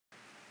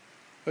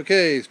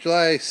Okay, it's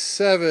July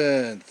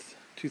 7th,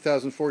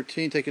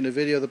 2014, taking a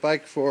video of the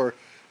bike for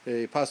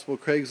a possible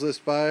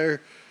Craigslist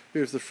buyer.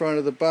 Here's the front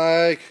of the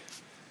bike.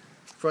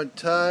 Front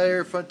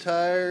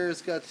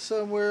tire's got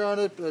some wear on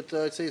it, but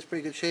I'd say it's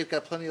pretty good shape,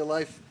 got plenty of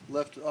life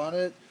left on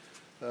it.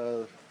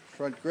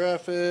 Front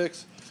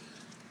graphics,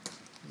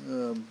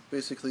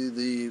 basically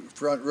the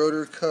front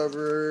rotor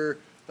cover,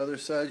 other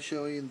side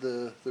showing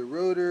the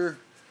rotor,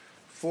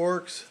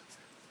 forks,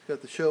 it's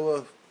got the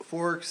Showa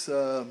forks.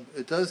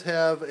 It does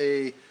have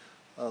a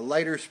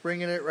lighter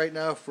spring in it right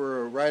now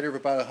for a rider of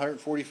about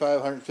 145,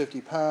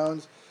 150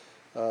 pounds.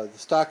 The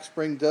stock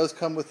spring does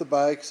come with the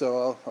bike,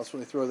 so I'll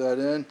certainly throw that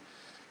in.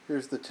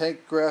 Here's the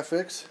tank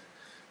graphics.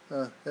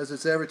 As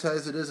it's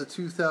advertised, it is a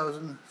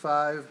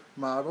 2005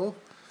 model.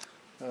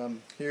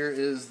 Here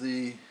is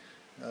the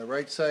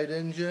right side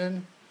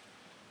engine,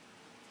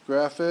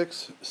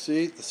 graphics,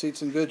 seat. The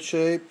seat's in good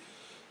shape.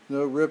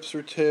 No rips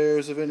or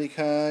tears of any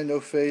kind, no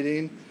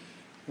fading.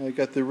 I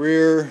got the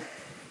rear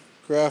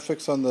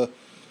graphics on the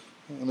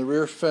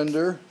rear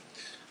fender.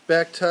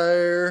 Back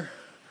tire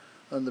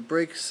on the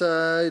brake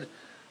side.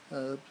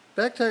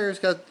 Back tire's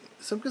got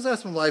some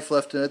life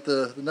left in it.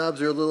 The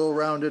knobs are a little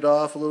rounded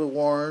off, a little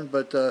worn,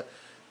 but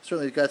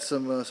certainly got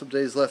some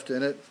days left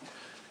in it.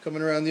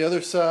 Coming around the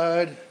other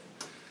side,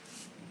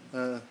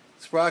 the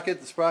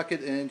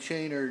sprocket and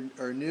chain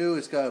are new.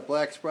 It's got a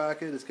black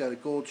sprocket. It's got a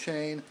gold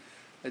chain.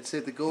 I'd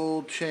say the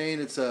gold chain,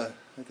 I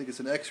think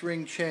it's an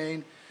X-ring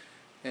chain,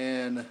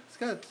 and it's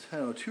got, I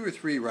don't know, 2 or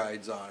 3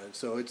 rides on it.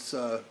 So it's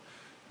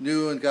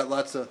new and got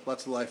lots of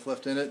life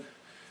left in it.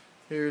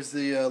 Here's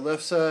the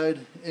left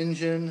side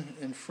engine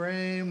and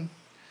frame,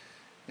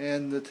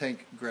 and the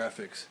tank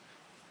graphics.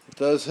 It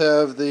does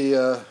have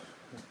the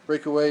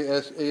breakaway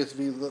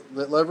ASV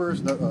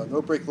levers,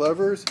 no brake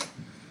levers,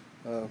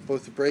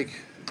 both the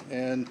brake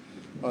and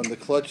on the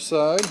clutch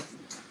side.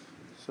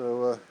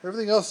 So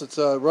everything else, it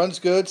runs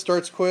good,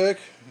 starts quick,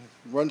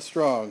 runs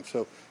strong.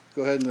 So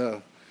go ahead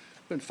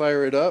and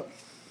fire it up.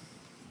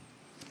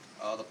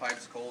 The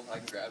pipe's cold. I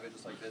can grab it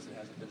just like this. It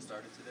hasn't been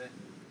started today.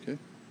 Okay.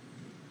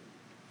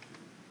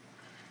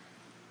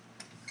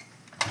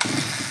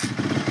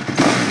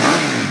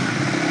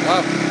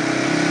 Wow.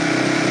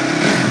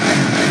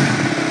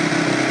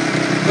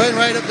 Go ahead and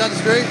ride up down the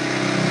street.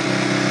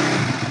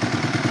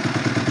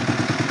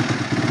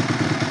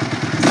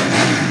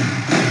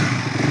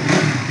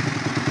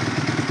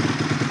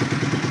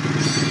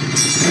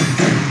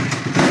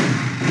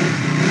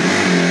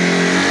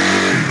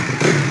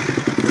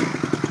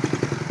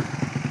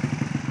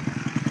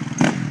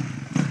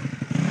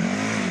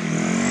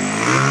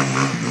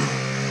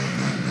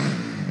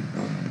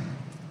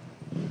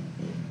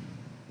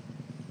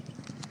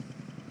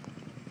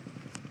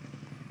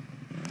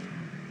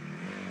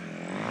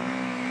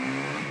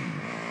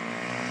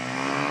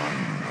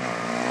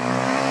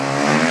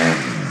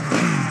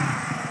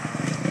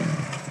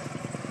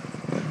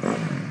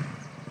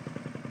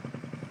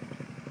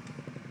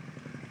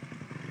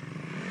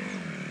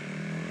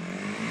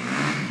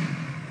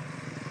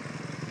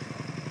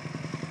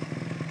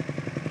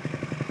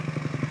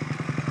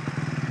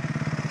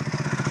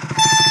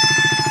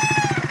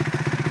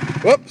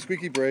 Whoop,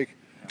 squeaky brake.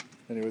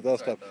 Anyway, that'll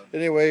stop.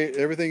 Anyway,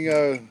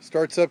 everything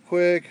starts up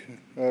quick,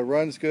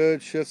 runs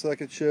good, shifts like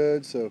it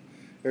should, so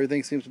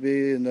everything seems to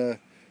be in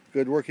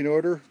good working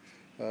order.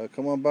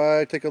 Come on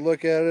by, take a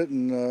look at it,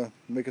 and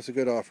make us a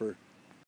good offer.